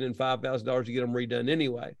up spending $5,000 to get them redone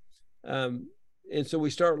anyway. And so we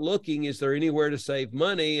start looking, is there anywhere to save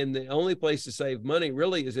money? And the only place to save money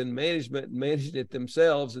really is in management and managing it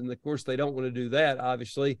themselves. And of course, they don't want to do that,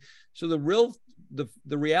 obviously. So the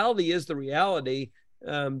reality is the reality.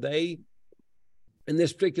 They, in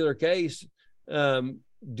this particular case,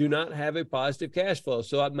 do not have a positive cash flow.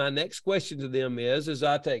 So my next question to them is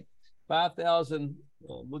I take 5,000,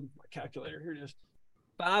 look at my calculator, here it is,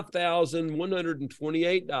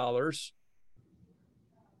 $5,128.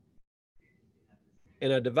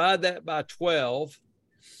 And I divide that by 12,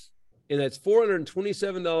 And that's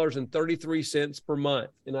 $427.33 per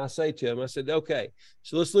month. And I say to him, I said, okay,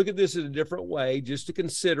 so let's look at this in a different way, just to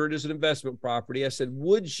consider it as an investment property. I said,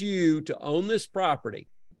 would you, to own this property,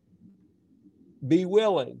 be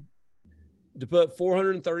willing to put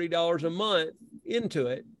 $430 a month into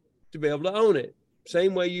it to be able to own it?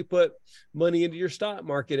 Same way you put money into your stock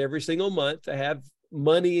market every single month to have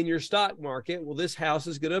money in your stock market. Well, this house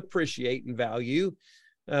is going to appreciate in value.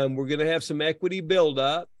 We're going to have some equity build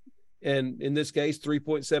up. And in this case,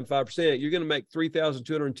 3.75%, you're going to make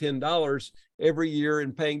 $3,210 every year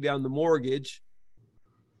in paying down the mortgage.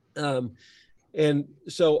 And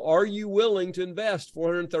so are you willing to invest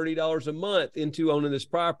 $430 a month into owning this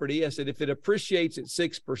property? I said, if it appreciates at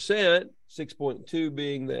 6%, 6.2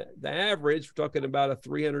 being the average, we're talking about a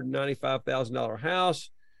 $395,000 house.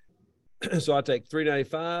 So I take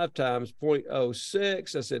 395 times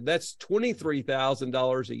 0.06. I said, that's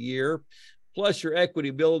 $23,000 a year, plus your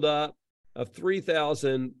equity buildup of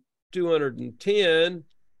 3,210.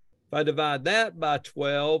 If I divide that by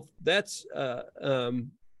 12, that's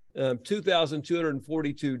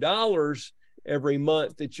 $2,242 every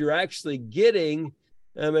month that you're actually getting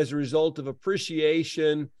as a result of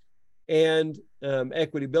appreciation and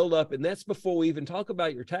equity buildup. And that's before we even talk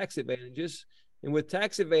about your tax advantages. And with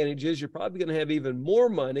tax advantages, you're probably going to have even more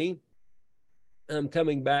money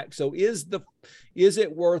coming back. So is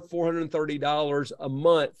it worth $430 a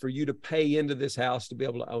month for you to pay into this house to be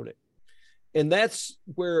able to own it? And that's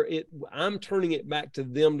where I'm turning it back to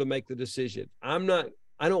them to make the decision. I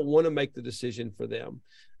don't want to make the decision for them.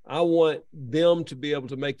 I want them to be able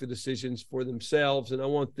to make the decisions for themselves. And I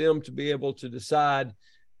want them to be able to decide,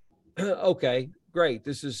 okay, great.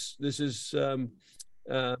 This is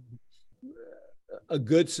a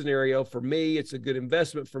good scenario for me. It's a good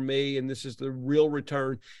investment for me. And this is the real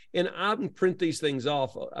return. And I can print these things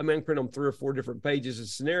off. I mean, I can print them 3 or 4 different pages of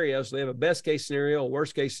scenarios. So they have a best case scenario, a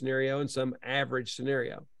worst case scenario, and some average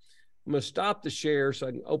scenario. I'm going to stop the share so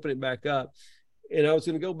I can open it back up. And I was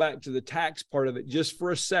going to go back to the tax part of it just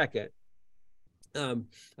for a second. I don't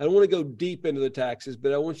want to go deep into the taxes,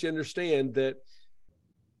 but I want you to understand that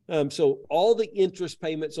so all the interest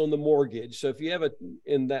payments on the mortgage. So if you have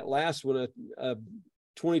in that last one, a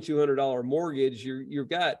 $2,200 mortgage, you've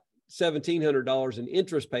got $1,700 in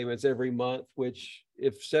interest payments every month, which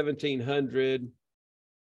if 1,700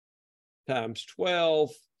 times 12,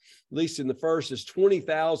 at least in the first, is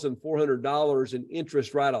 $20,400 in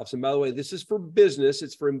interest write-offs. And by the way, this is for business.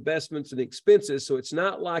 It's for investments and expenses. So it's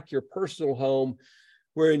not like your personal home,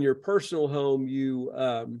 where in your personal home, you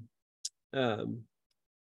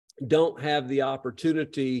don't have the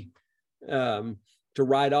opportunity to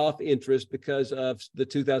write off interest because of the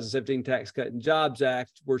 2017 Tax Cut and Jobs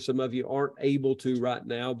Act, where some of you aren't able to right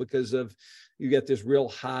now because of you get this real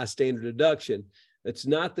high standard deduction. It's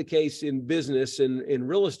not the case in business and in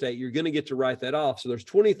real estate. You're going to get to write that off. So there's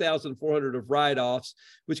 $20,400 of write-offs,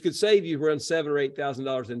 which could save you around $7,000 or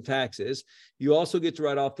 $8,000 in taxes. You also get to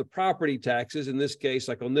write off the property taxes. In this case,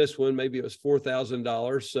 like on this one, maybe it was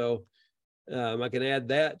 $4,000. So I can add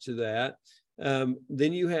that to that.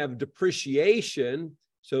 Then you have depreciation.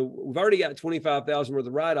 So we've already got $25,000 worth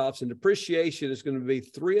of write-offs, and depreciation is going to be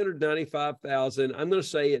 $395,000. I'm going to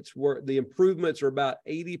say it's worth, the improvements are about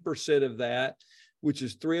 80% of that, which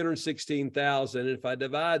is $316,000. And if I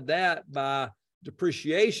divide that by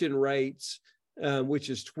depreciation rates,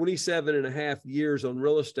 which is 27.5 years on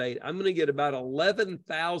real estate, I'm going to get about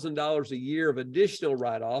 $11,000 a year of additional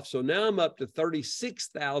write-offs. So now I'm up to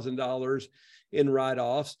 $36,000 in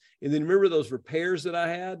write-offs. And then remember those repairs that I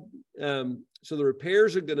had? So the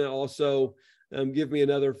repairs are going to also give me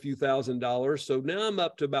another few $1,000s. So now I'm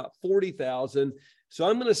up to about $40,000. So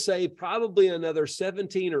I'm going to save probably another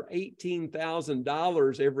 $17,000 or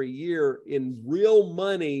 $18,000 every year in real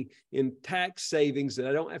money in tax savings that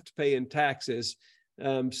I don't have to pay in taxes.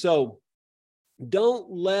 So don't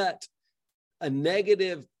let a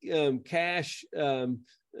negative cash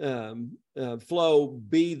flow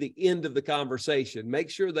be the end of the conversation. Make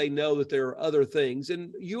sure they know that there are other things.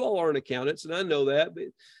 And you all aren't accountants, and I know that,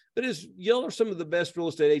 but as y'all are some of the best real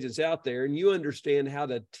estate agents out there, and you understand how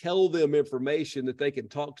to tell them information that they can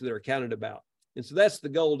talk to their accountant about. And so that's the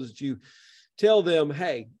goal, is that you tell them,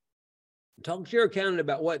 hey, talk to your accountant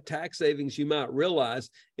about what tax savings you might realize,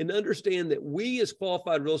 and understand that we as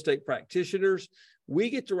qualified real estate practitioners, we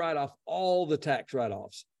get to write off all the tax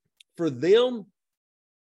write-offs. For them,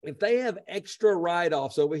 if they have extra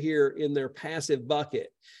write-offs over here in their passive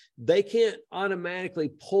bucket, they can't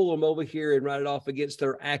automatically pull them over here and write it off against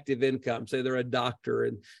their active income. Say they're a doctor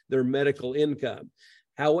and their medical income.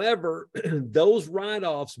 However, those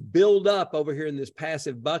write-offs build up over here in this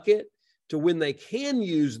passive bucket to when they can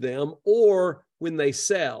use them or when they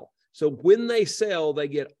sell. So when they sell, they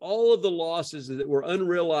get all of the losses that were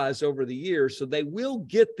unrealized over the years. So they will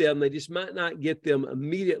get them. They just might not get them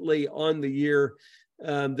immediately on the year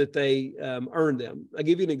that they earned them. I'll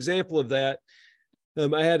give you an example of that.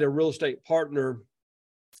 I had a real estate partner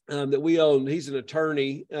that we owned. He's an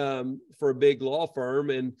attorney for a big law firm,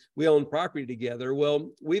 and we own property together.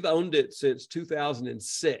 Well, we've owned it since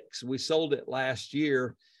 2006. We sold it last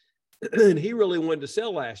year, and he really wanted to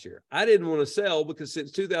sell last year. I didn't want to sell because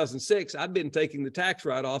since 2006, I've been taking the tax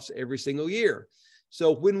write-offs every single year.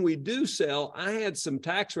 So when we do sell, I had some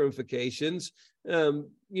tax ramifications,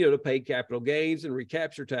 to pay capital gains and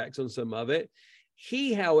recapture tax on some of it.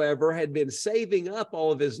 He, however, had been saving up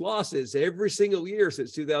all of his losses every single year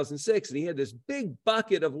since 2006, and he had this big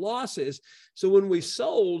bucket of losses. So when we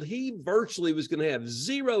sold, he virtually was going to have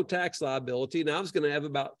zero tax liability, and I was going to have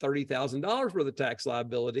about $30,000 worth of tax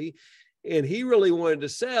liability. And he really wanted to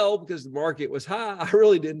sell because the market was high. I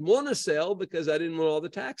really didn't want to sell because I didn't want all the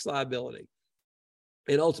tax liability.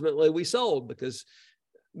 And ultimately, we sold because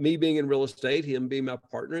me being in real estate, him being my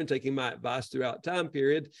partner and taking my advice throughout time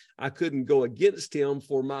period, I couldn't go against him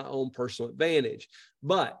for my own personal advantage.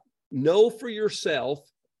 But know for yourself,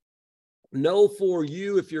 know for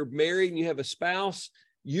you, if you're married and you have a spouse,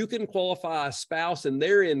 you can qualify a spouse and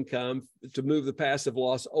their income to move the passive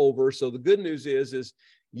loss over. So the good news is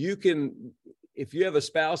you can, if you have a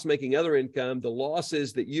spouse making other income, the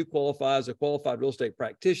losses that you qualify as a qualified real estate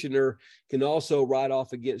practitioner can also write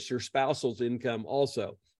off against your spousal's income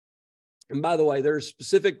also. And by the way, there's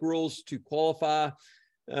specific rules to qualify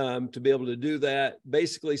to be able to do that.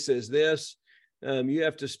 Basically says this, you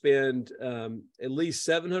have to spend at least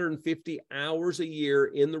 750 hours a year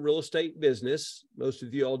in the real estate business. Most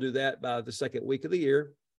of you all do that by the second week of the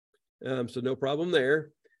year. So no problem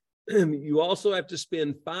there. You also have to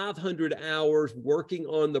spend 500 hours working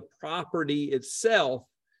on the property itself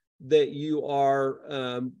that you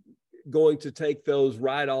are going to take those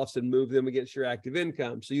write-offs and move them against your active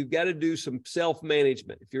income. So you've got to do some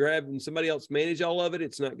self-management. If you're having somebody else manage all of it,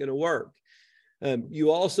 it's not going to work. You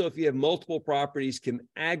also, if you have multiple properties, can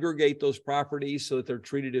aggregate those properties so that they're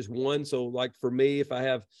treated as one. So like for me, if I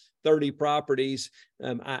have 30 properties,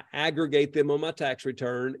 I aggregate them on my tax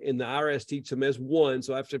return, and the IRS teaches them as one.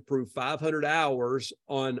 So I have to prove 500 hours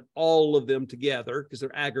on all of them together because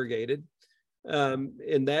they're aggregated.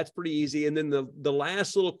 And that's pretty easy. And then the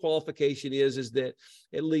last little qualification is that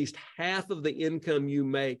at least half of the income you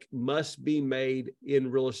make must be made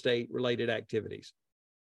in real estate related activities.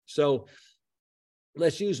 So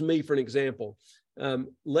let's use me for an example.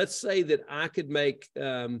 Let's say that I could make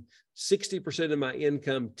 60% of my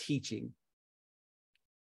income teaching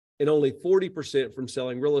and only 40% from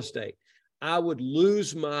selling real estate. I would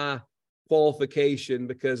lose my qualification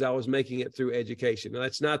because I was making it through education. Now,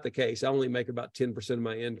 that's not the case. I only make about 10% of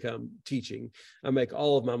my income teaching. I make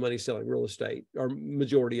all of my money selling real estate, or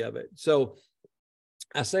majority of it. So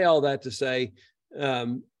I say all that to say,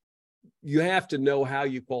 you have to know how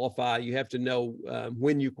you qualify. You have to know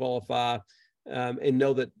when you qualify, and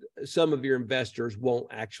know that some of your investors won't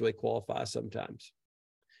actually qualify sometimes.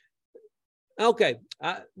 Okay,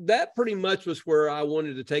 that pretty much was where I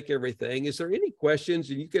wanted to take everything. Is there any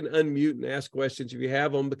questions? And you can unmute and ask questions if you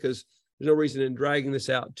have them, because there's no reason in dragging this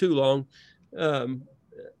out too long,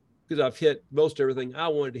 because I've hit most everything I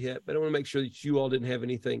wanted to hit, but I want to make sure that you all didn't have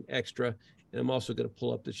anything extra. And I'm also going to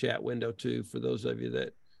pull up the chat window too, for those of you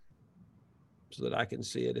that, so that I can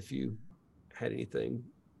see it if you had anything.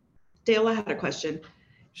 Dale, I had a question.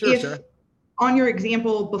 Sure, Sarah. On your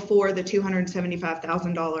example before, the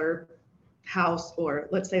 $275,000 house, or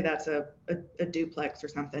let's say that's a duplex or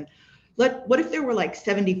something, what if there were like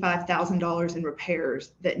 $75,000 in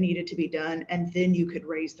repairs that needed to be done, and then you could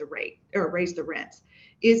raise the rate or raise the rents?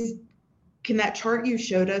 Can that chart you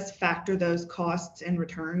showed us factor those costs and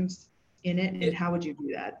returns in it, and how would you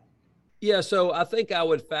do that? Yeah, so I think I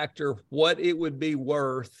would factor what it would be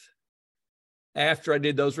worth after I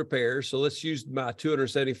did those repairs. So let's use my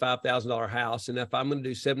 $275,000 house. And if I'm going to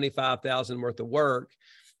do $75,000 worth of work,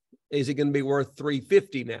 is it going to be worth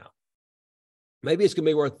 $350 now? Maybe it's going to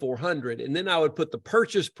be worth $400. And then I would put the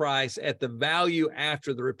purchase price at the value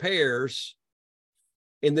after the repairs.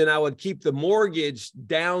 And then I would keep the mortgage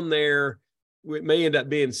down there. It may end up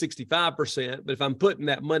being 65%, but if I'm putting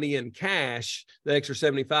that money in cash, the extra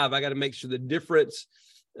 75, I got to make sure the difference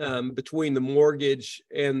between the mortgage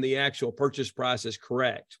and the actual purchase price is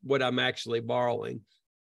correct, what I'm actually borrowing.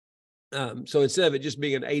 So instead of it just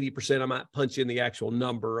being an 80%, I might punch in the actual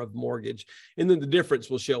number of mortgage, and then the difference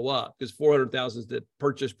will show up because 400,000 is the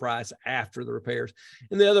purchase price after the repairs.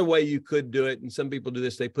 And the other way you could do it, and some people do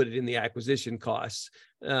this, they put it in the acquisition costs,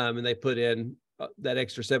 and they put in that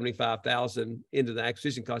extra 75,000 into the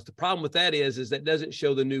acquisition cost. The problem with that is that doesn't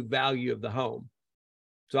show the new value of the home.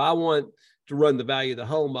 So I want to run the value of the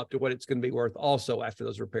home up to what it's going to be worth also after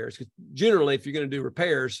those repairs. Because generally, if you're going to do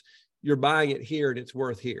repairs, you're buying it here and it's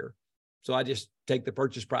worth here. So I just take the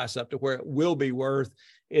purchase price up to where it will be worth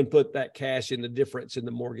and put that cash in the difference in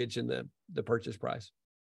the mortgage and the purchase price.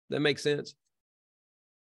 That makes sense?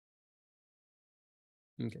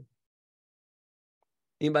 Okay.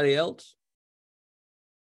 Anybody else?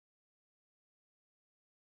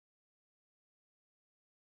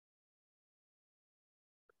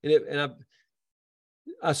 And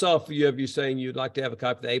I saw a few of you saying you'd like to have a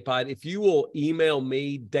copy of the APOD. If you will email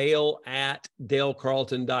me,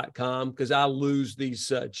 dale@dalecarlton.com, because I lose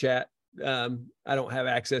these chat. I don't have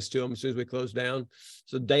access to them as soon as we close down.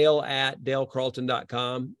 So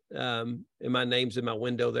dale@dalecarlton.com. And my name's in my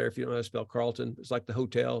window there. If you don't know how to spell Carlton, it's like the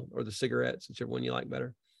hotel or the cigarettes, whichever one you like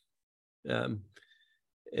better. I'm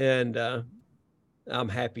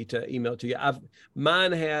happy to email to you.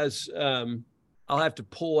 Mine has, I'll have to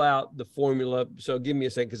pull out the formula. So give me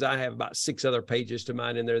a second, because I have about 6 other pages to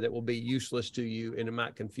mine in there that will be useless to you and it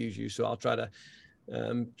might confuse you. So I'll try to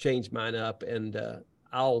change mine up, and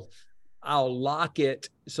I'll lock it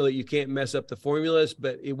so that you can't mess up the formulas,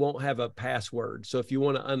 but it won't have a password. So if you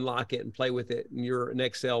want to unlock it and play with it and you're an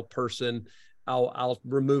Excel person, I'll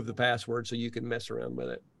remove the password so you can mess around with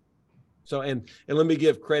it. So, and let me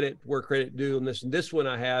give credit where credit due on this. And this one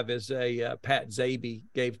I have is a Pat Zabe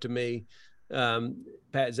gave to me.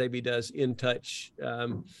 Pat Zabe does In Touch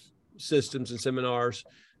systems and seminars.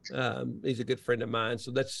 He's a good friend of mine.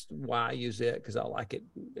 So that's why I use it, because I like it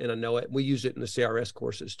and I know it. We use it in the CRS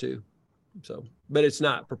courses too. So, but it's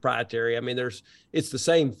not proprietary. I mean, it's the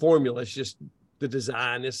same formula. It's just the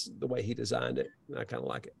design is the way he designed it. And I kind of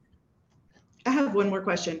like it. I have one more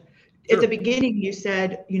question. Sure. At the beginning, you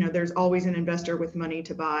said, there's always an investor with money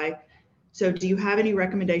to buy. So do you have any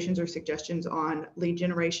recommendations or suggestions on lead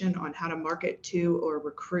generation, on how to market to or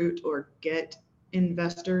recruit or get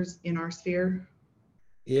investors in our sphere?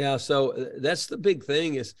 Yeah, so that's the big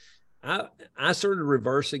thing is I started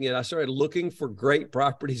reversing it. I started looking for great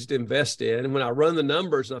properties to invest in. And when I run the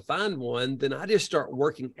numbers and I find one, then I just start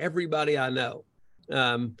working everybody I know.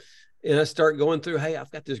 And I start going through, hey, I've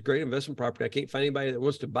got this great investment property. I can't find anybody that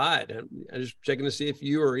wants to buy it. I'm just checking to see if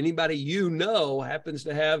you or anybody happens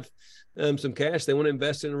to have some cash they want to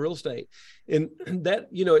invest in real estate. And that,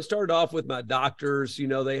 it started off with my doctors,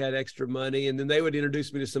 they had extra money, and then they would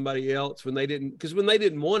introduce me to somebody else when they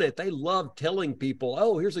didn't want it, they loved telling people,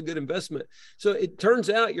 oh, here's a good investment. So it turns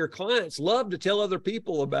out your clients love to tell other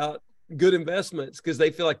people about good investments because they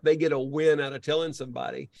feel like they get a win out of telling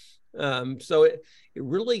somebody. So it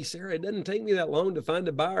really, Sarah, it doesn't take me that long to find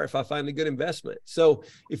a buyer if I find a good investment. So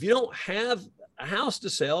if you don't have a house to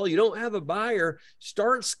sell, you don't have a buyer,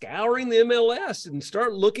 start scouring the MLS and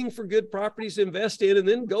start looking for good properties to invest in, and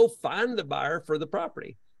then go find the buyer for the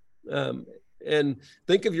property. And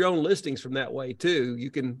think of your own listings from that way too. You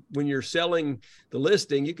can, when you're selling the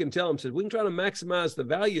listing, you can tell them, we can try to maximize the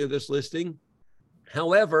value of this listing.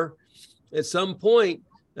 However, at some point,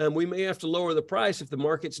 we may have to lower the price if the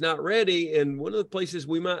market's not ready. And one of the places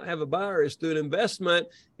we might have a buyer is through an investment.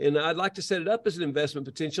 And I'd like to set it up as an investment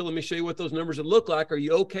potential. Let me show you what those numbers would look like. Are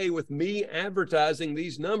you okay with me advertising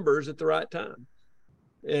these numbers at the right time?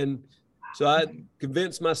 And so I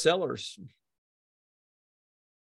convinced my sellers,